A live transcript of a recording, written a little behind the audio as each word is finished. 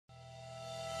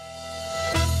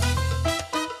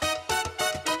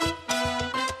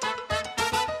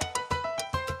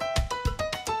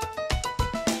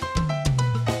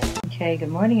Okay, good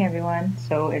morning everyone.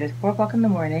 So it is 4 o'clock in the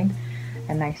morning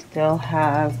and I still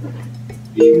have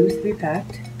shoes to be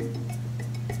packed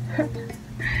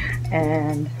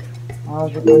and all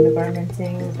the undergarment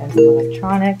things and some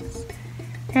electronics,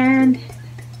 and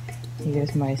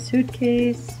here's my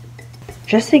suitcase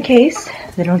just in case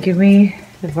they don't give me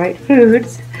the right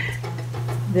foods.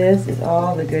 This is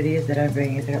all the goodies that I'm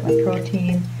bringing. I got my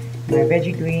protein, my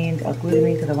veggie greens,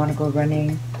 glutamine because I want to go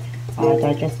running,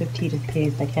 digestive tea just in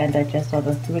case I can't digest all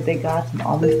the food they got, some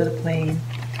almonds for the plane,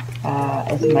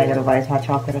 some my little vice hot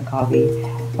chocolate and coffee,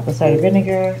 apple cider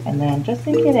vinegar, and then just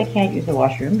in case I can't use the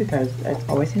washroom because it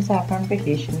always seems to happen on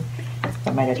vacation,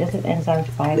 got my digestive enzymes,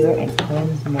 fiber, and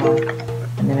cleanse more.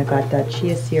 And then I got that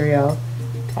chia cereal,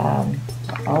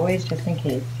 always just in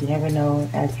case. You never know.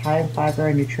 As high in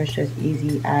fiber, nutritious,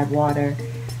 easy, add water,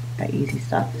 easy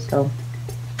stuff. So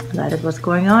that is what's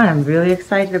going on. I'm really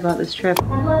excited about this trip.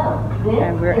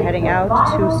 And we're heading out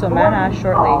to Somana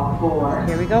shortly. So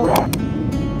here we go.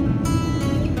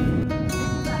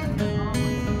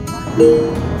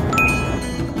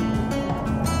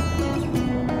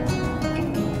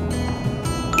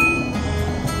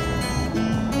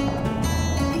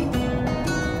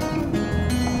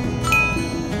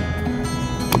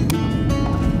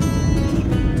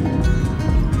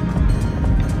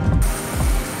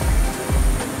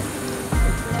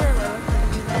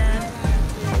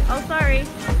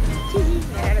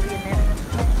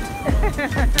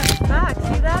 Back,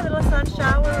 see that little sun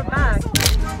shower? We're back.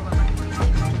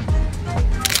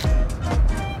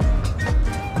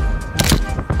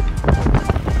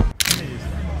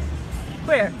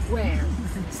 Where?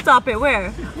 Stop it,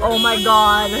 where? Oh my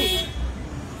god.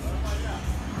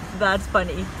 That's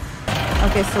funny.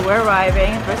 Okay, so we're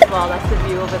arriving. First of all, that's the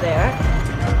view over there.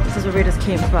 This is where we just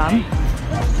came from.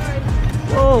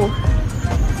 Whoa.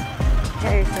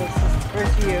 Okay, so this is the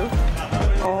first view.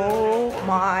 Oh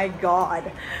my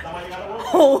god.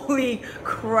 Holy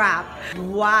crap.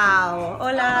 Wow.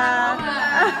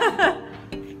 Hola.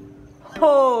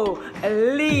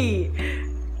 Holy.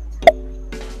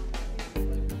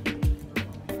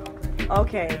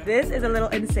 Okay, this is a little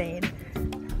insane.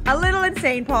 A little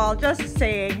insane, Paul, just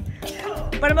saying.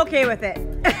 But I'm okay with it.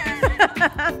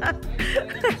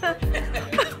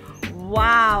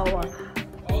 Wow.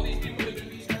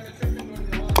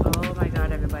 Oh my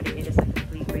god, everybody. It is a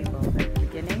complete rainbow. At the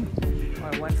beginning,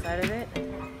 or one side of it,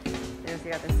 there's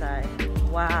the other side.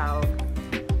 Wow.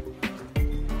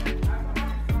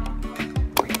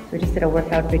 We just did a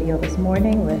workout video this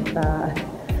morning with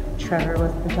Trevor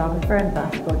was the photographer and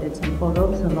Vasco did some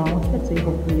photos along with it, so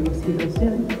hopefully you will see those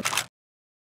soon.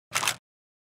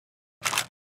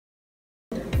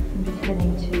 I'm just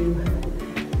heading to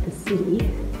the city.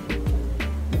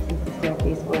 This is the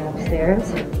staircase going upstairs.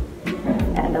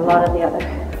 And a lot of the other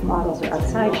models are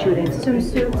outside shooting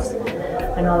swimsuits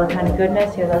and all that kind of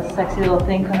goodness. Here's a sexy little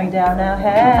thing coming down now.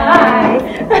 Hey! Hi!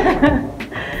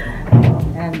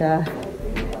 And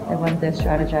everyone's there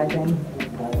strategizing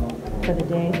for the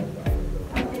day.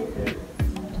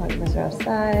 Photographers are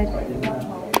outside.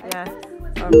 Yeah,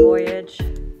 our voyage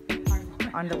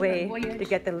on the way to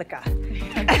get the liquor. Okay,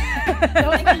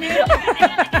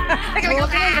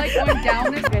 so we're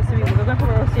going for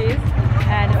groceries,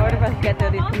 and in order for us to get there,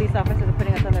 the police officers are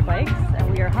putting us on their bikes,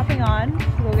 and we are hopping on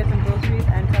to go get some groceries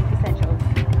and some essentials.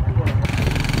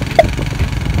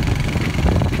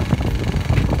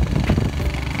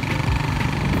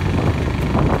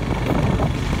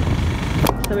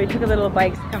 So we took a little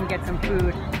bike to come get some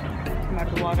food from out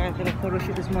of the water. I did a photo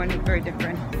shoot this morning, very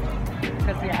different.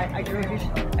 Because yeah, I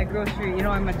grocery, you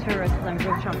know, I'm a tourist because I'm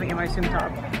grocery shopping in my swim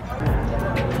top.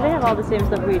 So they have all the same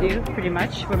stuff we do, pretty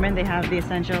much. Women, they have the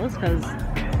essentials because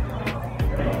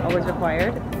always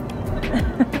required.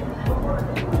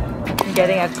 I'm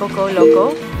getting a Coco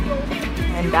Loco,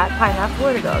 and that pineapple,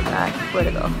 where'd it go?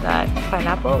 That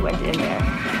pineapple went in there.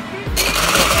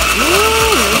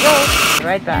 Ooh, here we go.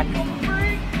 Right back.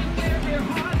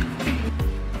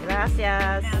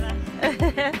 Gracias.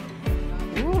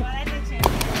 Ooh.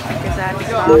 There's that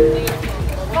stop.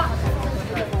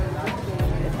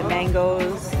 There's the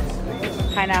mangoes,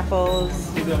 pineapples.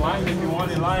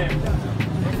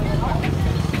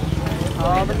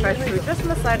 All the fresh fruit just on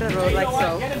the side of the road like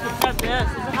so. Look at this.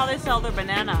 This is how they sell their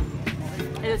banana.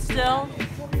 It is still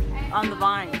on the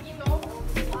vine.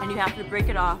 And you have to break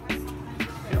it off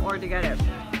in order to get it.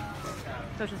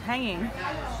 So it's just hanging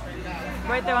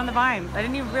right there on the vine. I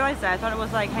didn't even realize that. I thought it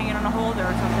was like hanging on a holder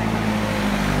or something.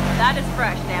 That is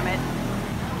fresh, damn it.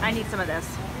 I need some of this.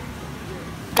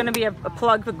 It's gonna be a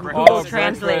plug for Google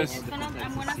Translate. So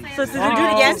do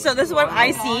it again. So this is what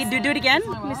I see. Do it again.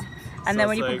 And then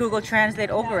when you put Google Translate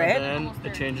over it, then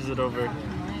it changes it over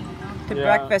to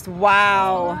breakfast.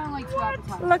 Wow.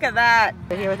 Look at that.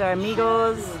 We're here with our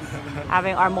amigos,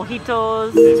 having our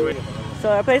mojitos. So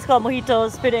our place called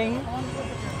Mojitos, spitting.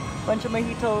 Bunch of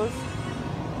mojitos.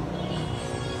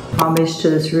 Homage to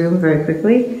this room very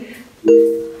quickly.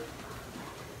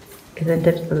 Isn't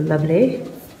it lovely?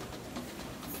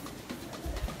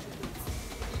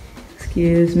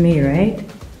 Excuse me, right?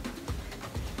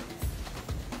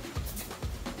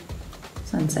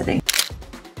 Sun setting.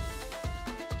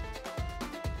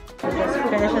 Just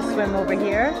finish a swim over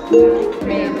here.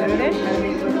 Main fish,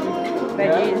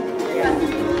 veggies,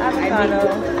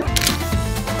 avocado.